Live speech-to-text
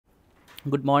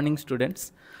Good morning,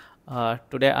 students.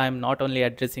 Today I am not only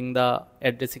addressing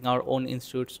our own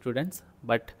institute students,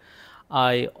 but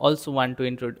I also want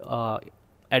to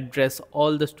address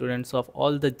all the students of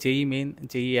all the JEE Main,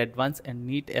 JEE Advanced, and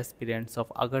NEET aspirants of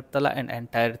Agartala and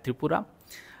entire Tripura.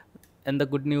 And the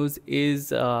good news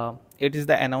is it is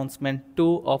the announcement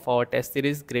 2 of our test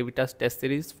series, GRAVITAS test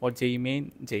series for JEE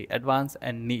Main, JEE Advanced,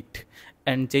 and NEET.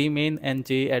 And JEE Main and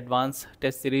JEE Advanced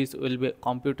test series will be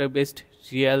computer based.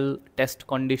 Real test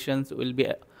conditions will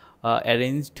be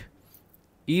arranged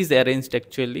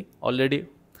actually already.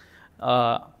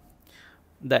 The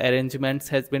arrangements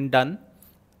has been done,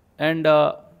 and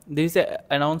this is an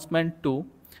announcement too,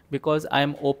 because I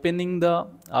am opening the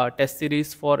test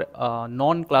series for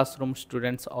non-classroom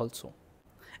students also.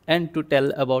 And to tell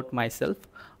about myself,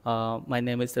 my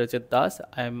name is Rajat Das.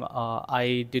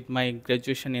 I did my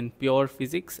graduation in pure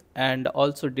physics and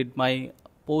also did my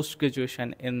post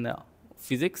graduation in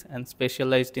physics and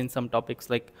specialized in some topics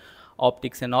like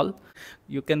optics and all.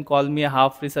 You can call me a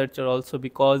half researcher also,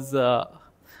 because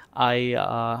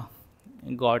I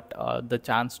got the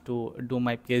chance to do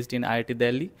my PhD in IIT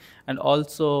Delhi, and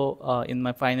also in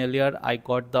my final year I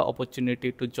got the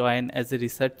opportunity to join as a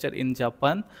researcher in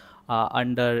Japan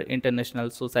under International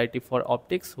Society for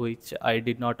Optics, which I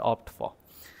did not opt for.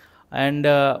 And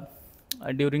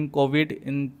during COVID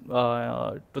in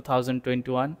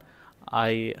 2021,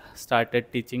 I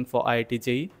started teaching for IIT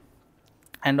JEE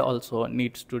and also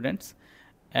NEET students,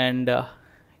 and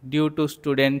due to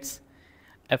students'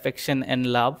 affection and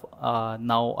love,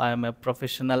 now I am a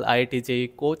professional IIT JEE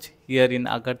coach here in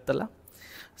Agartala.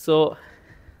 So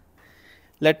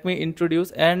let me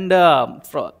introduce, and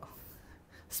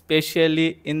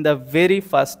especially in the very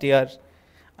first year,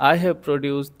 I have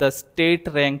produced the state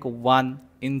rank 1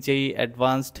 in JEE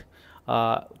Advanced.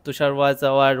 Tushar was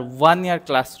our 1-year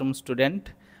classroom student,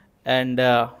 and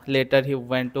later he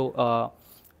went to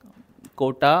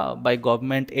quota by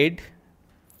government aid.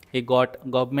 He got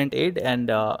government aid and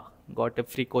got a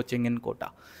free coaching in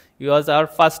quota. He was our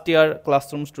first year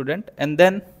classroom student. And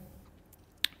then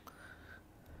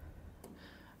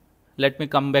let me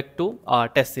come back to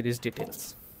test series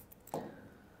details.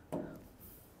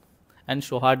 And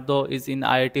Shohardo is in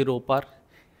IIT Ropar.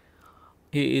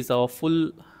 He is a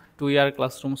full 2-year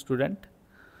classroom student.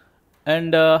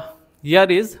 And here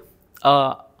is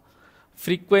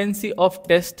frequency of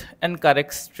test and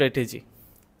correct strategy.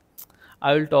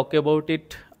 I will talk about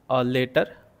it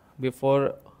later.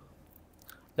 Before,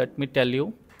 let me tell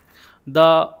you,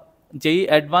 the JEE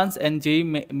Advanced and JEE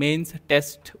Mains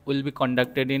test will be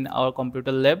conducted in our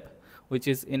computer lab, which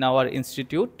is in our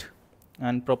institute,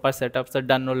 and proper setups are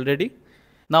done already.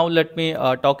 Now let me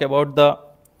talk about the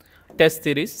test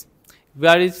series.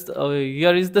 Here is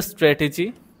the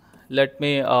strategy. Let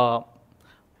me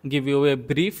give you a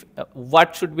brief.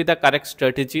 What should be the correct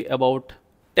strategy about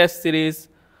test series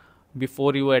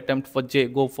before you attempt for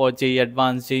go for JEE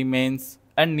Advanced, JEE Mains,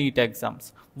 and NEET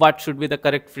exams? What should be the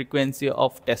correct frequency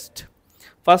of test?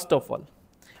 First of all,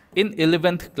 in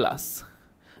 11th class,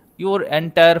 your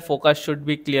entire focus should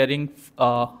be clearing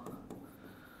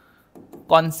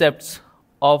concepts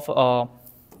of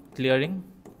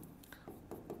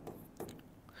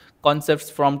concepts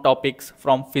from topics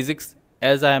from physics.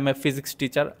 As I am a physics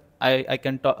teacher, I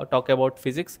can talk about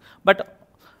physics, but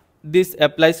this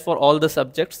applies for all the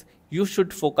subjects. You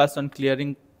should focus on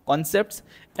clearing concepts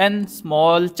and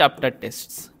small chapter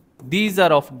tests. These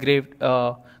are of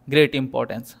great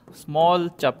importance. Small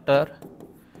chapter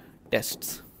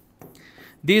tests.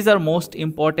 These are most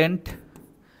important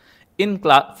in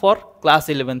for class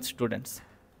 11 students.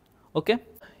 Okay.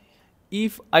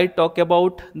 If I talk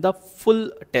about the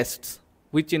full tests,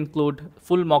 which include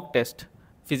full mock test,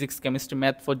 physics, chemistry,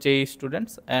 math for JEE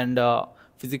students, and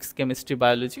physics, chemistry,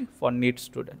 biology for NEET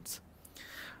students,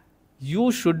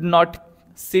 you should not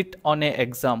sit on an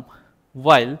exam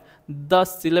while the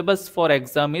syllabus for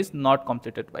exam is not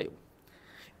completed by you.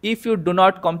 If you do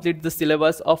not complete the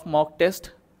syllabus of mock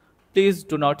test, please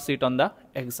do not sit on the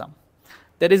exam.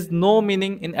 There is no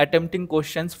meaning in attempting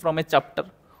questions from a chapter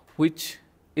which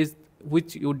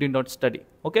you did not study.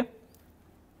 Okay,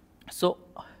 so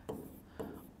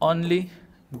only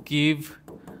give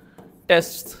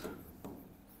tests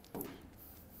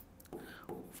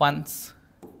once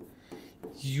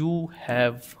you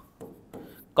have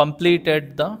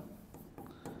completed the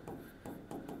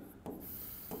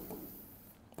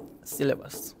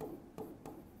syllabus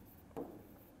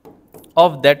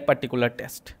of that particular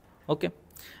test. Okay.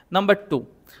 Number 2,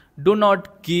 do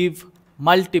not give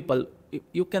multiple.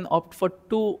 You can opt for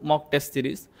 2 mock test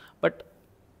series, but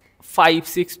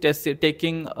 5-6 test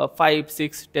taking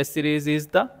 5-6 test series is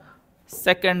the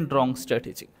Second wrong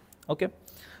strategy. Okay,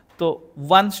 so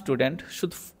one student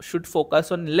should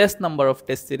focus on less number of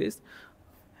test series,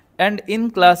 and in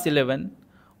class 11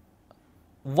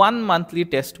 one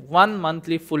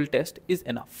monthly full test is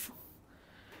enough.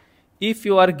 If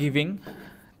you are giving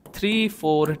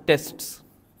 3-4 tests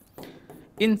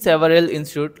in several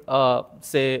institute,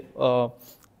 say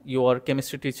your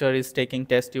chemistry teacher is taking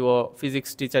test, your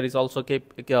physics teacher is also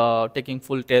taking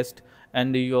full test,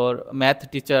 and your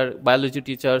math teacher, biology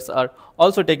teachers are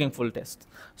also taking full test.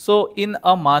 So in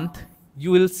a month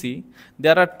you will see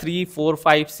there are 3, 4,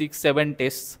 5, 6, 7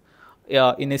 tests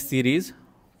in a series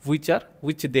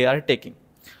which they are taking.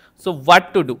 So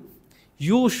what to do?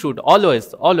 You should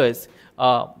always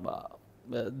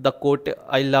the quote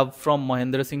I love from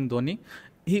Mahendra Singh Dhoni,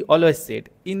 he always said,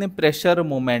 in a pressure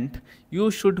moment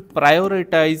you should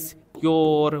prioritize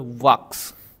your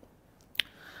works.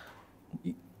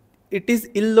 It is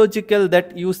illogical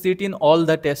that you sit in all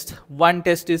the tests. One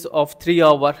test is of 3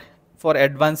 hours, for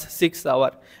advanced 6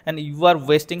 hours, and you are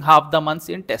wasting half the months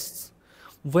in tests.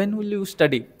 When will you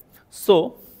study?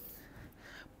 So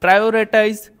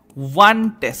prioritize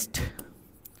one test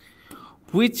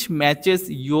which matches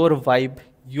your vibe,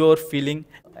 your feeling,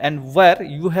 and where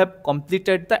you have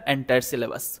completed the entire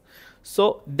syllabus.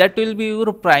 So that will be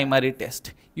your primary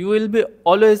test. You will be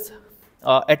always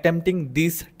attempting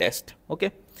this test.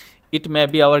 Okay, it may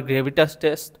be our GRAVITAS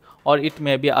test, or it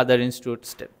may be other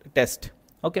institutes test.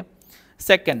 Okay.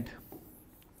 Second,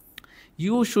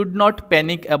 you should not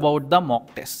panic about the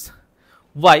mock tests.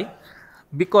 Why?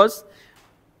 Because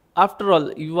after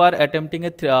all, you are attempting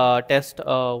a test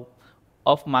of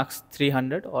marks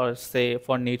 300, or say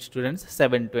for NEET students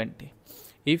 720.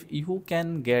 If you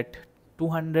can get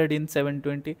 200 in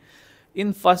 720,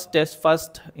 in first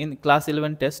in class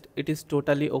 11 test, it is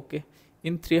totally okay.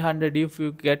 In 300, if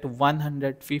you get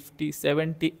 150,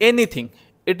 70, anything,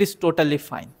 it is totally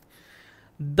fine.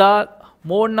 The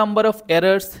more number of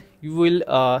errors you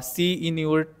will see in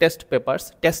your test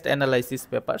papers, test analysis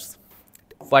papers.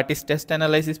 What is test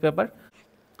analysis paper?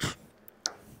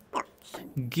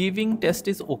 Giving test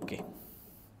is okay,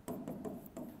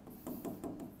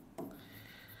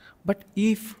 but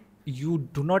if you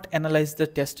do not analyze the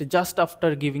test just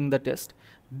after giving the test,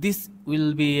 this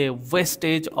will be a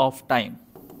wastage of time,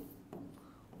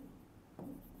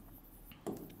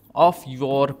 of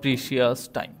your precious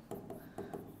time.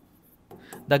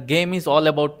 The game is all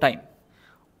about time.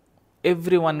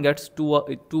 Everyone gets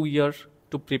 2 years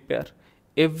to prepare.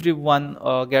 Everyone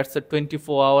gets a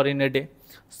 24 hours in a day.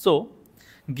 So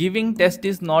giving test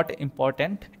is not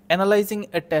important. Analyzing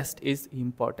a test is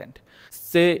important.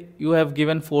 Say you have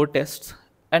given 4 tests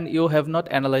and you have not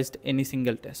analyzed any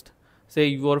single test. Say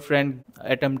your friend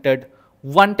attempted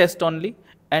 1 test only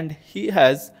and he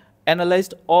has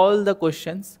analyzed all the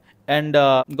questions and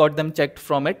got them checked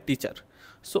from a teacher.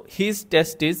 So his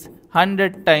test is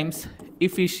 100 times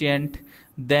efficient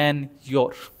than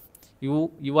your.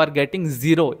 You are getting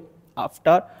 0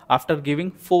 after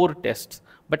giving 4 tests,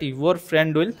 but your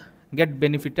friend will get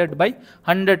benefited by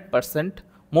 100%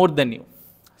 more than you.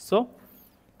 So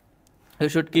you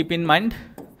should keep in mind,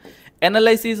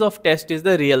 analysis of test is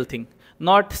the real thing,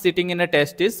 not sitting in a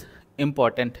test is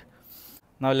important.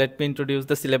 Now let me introduce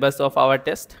the syllabus of our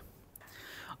test.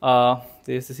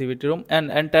 This is CVT room,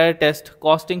 and entire test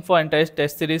costing for entire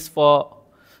test series for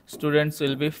students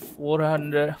will be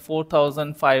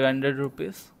 4,500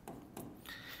 rupees.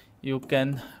 You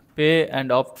can pay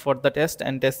and opt for the test,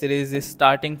 and test series is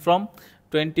starting from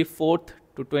 24th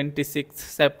to 26th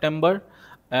September.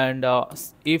 And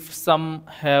if some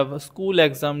have a school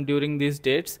exam during these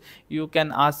dates, you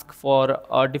can ask for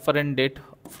a different date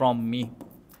from me.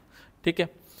 Okay.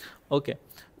 Okay.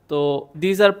 So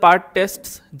these are part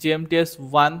tests: GMTS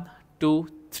 1, 2,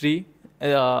 3,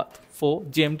 4.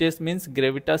 GMTS means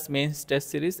GRAVITAS Mains Test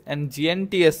Series, and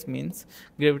GNTS means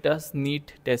GRAVITAS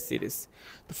NEET Test Series.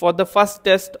 For the first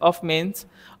test of mains,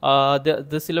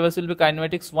 the syllabus will be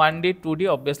kinematics 1D, 2D,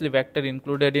 obviously vector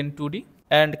included in 2D,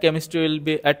 and chemistry will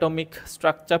be atomic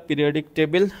structure, periodic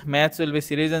table, maths will be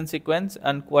series and sequence,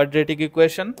 and quadratic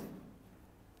equation.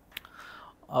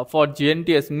 For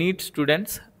GNTS NEET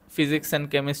students, physics and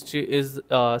chemistry is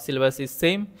syllabus is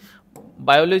same.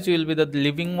 Biology will be the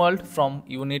living world from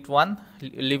unit 1,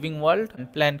 living world,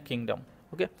 and plant kingdom.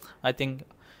 Okay, I think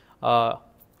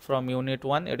from unit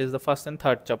 1 it is the first and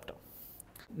third chapter.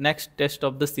 Next test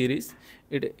of the series,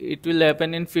 it will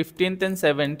happen in 15th and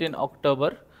 17th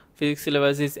October. Physics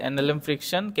syllabus is NLM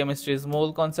friction, chemistry is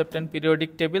mole concept and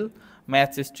periodic table,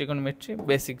 maths is trigonometry,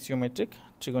 basic geometric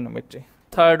trigonometry.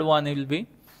 Third one will be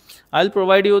I'll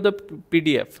provide you the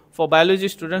PDF. For biology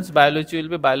students, biology will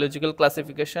be biological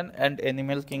classification and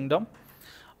animal kingdom.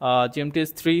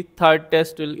 GMTS 3, third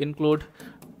test will include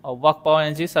work power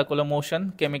energy, circular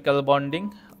motion, chemical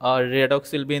bonding,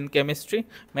 redox will be in chemistry,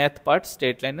 math part,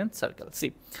 straight line and circle.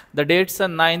 See, the dates are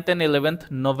 9th and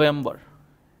 11th November.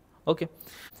 Okay.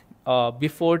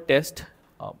 Before test,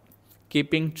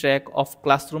 keeping track of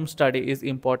classroom study is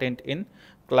important in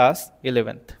class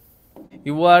 11th.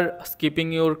 You are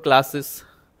skipping your classes,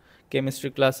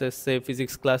 chemistry classes, say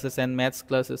physics classes and maths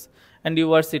classes, and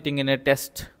you are sitting in a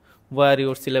test where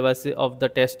your syllabus of the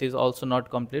test is also not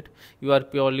complete. You are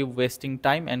purely wasting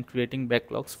time and creating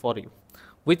backlogs for you,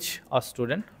 which a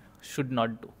student should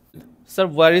not do. Sir,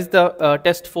 where is the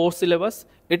test 4 syllabus?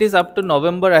 It is up to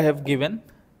November I have given.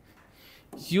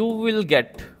 You will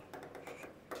get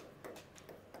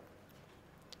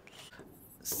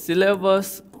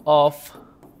syllabus of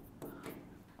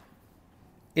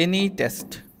any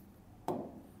test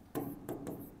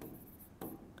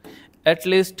at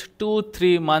least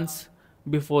 2-3 months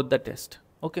before the test.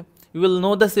 Okay, you will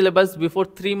know the syllabus before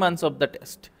 3 months of the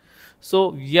test.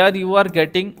 So here you are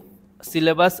getting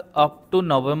syllabus up to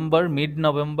November,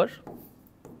 mid-November,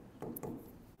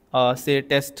 say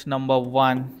test number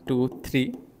 1, 2,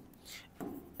 3,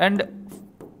 and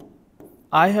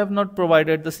I have not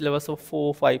provided the syllabus of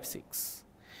 4, 5, 6.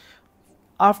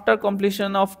 After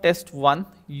completion of test 1,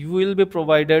 you will be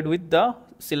provided with the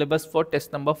syllabus for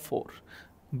test number 4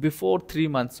 before 3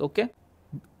 months. Okay,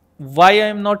 why I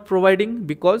am not providing?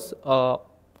 Because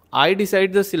I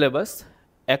decide the syllabus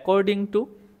according to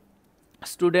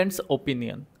students'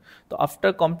 opinion. So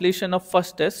after completion of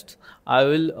first test, I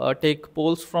will take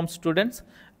polls from students,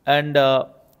 and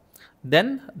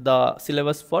then the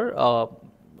syllabus for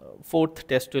fourth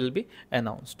test will be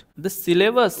announced. The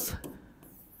syllabus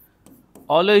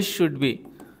always should be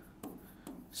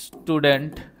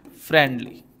student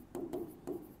friendly.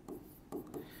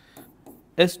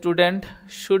 A student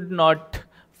should not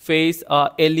face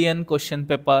a alien question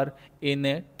paper in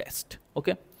a test.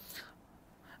 Okay.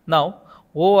 Now,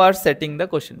 who are setting the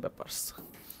question papers?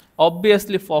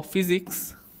 Obviously, for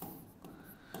physics,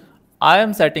 I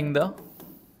am setting the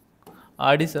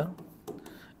RD sir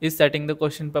is setting the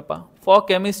question paper. For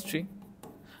chemistry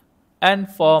and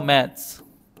for maths,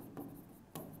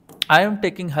 I am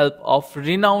taking help of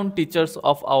renowned teachers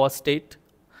of our state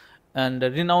and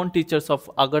renowned teachers of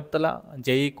Agartala,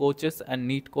 JEE coaches and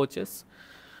NEET coaches.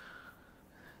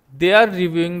 They are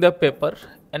reviewing the paper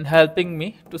and helping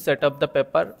me to set up the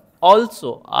paper.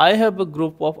 Also, I have a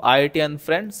group of IITian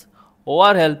friends who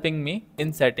are helping me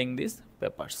in setting these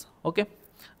papers. Okay,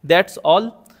 that's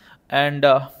all. And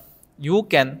you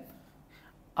can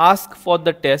ask for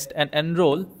the test and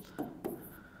enroll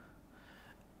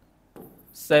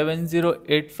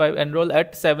 7085, enroll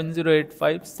at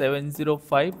 7085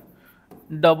 705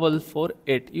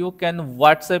 448. You can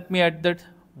WhatsApp me at that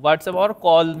WhatsApp or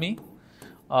call me.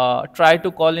 Try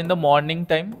to call in the morning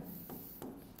time,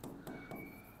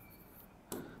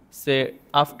 say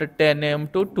after 10 AM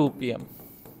to 2 PM.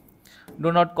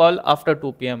 Do not call after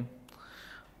 2 PM.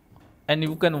 And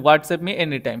you can WhatsApp me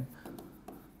anytime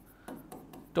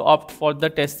to opt for the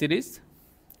test series.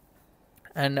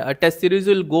 And a test series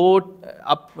will go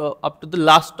up to the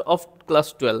last of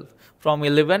class 12, from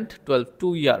 11th 12th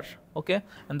 2 year. Okay,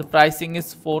 and the pricing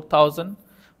is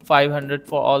 4,500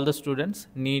 for all the students,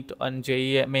 NEET and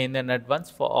JEE main and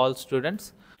advanced for all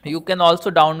students. You can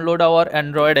also download our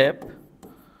Android app,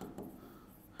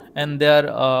 and there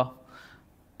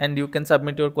and you can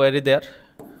submit your query there.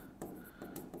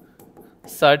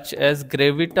 Search as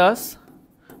GRAVITAS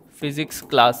physics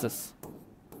classes.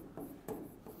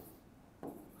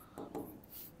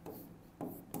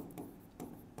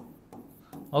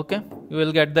 Okay, you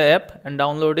will get the app and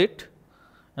download it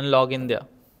and log in there.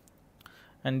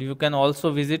 And you can also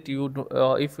visit,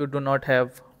 if you do not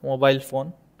have mobile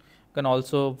phone, you can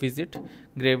also visit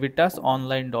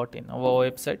gravitasonline.in, our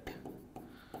website,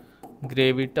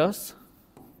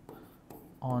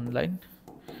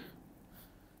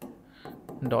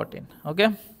 gravitasonline.in. Okay,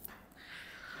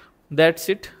 that's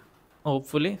it.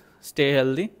 Hopefully stay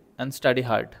healthy and study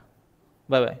hard.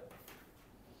 Bye bye.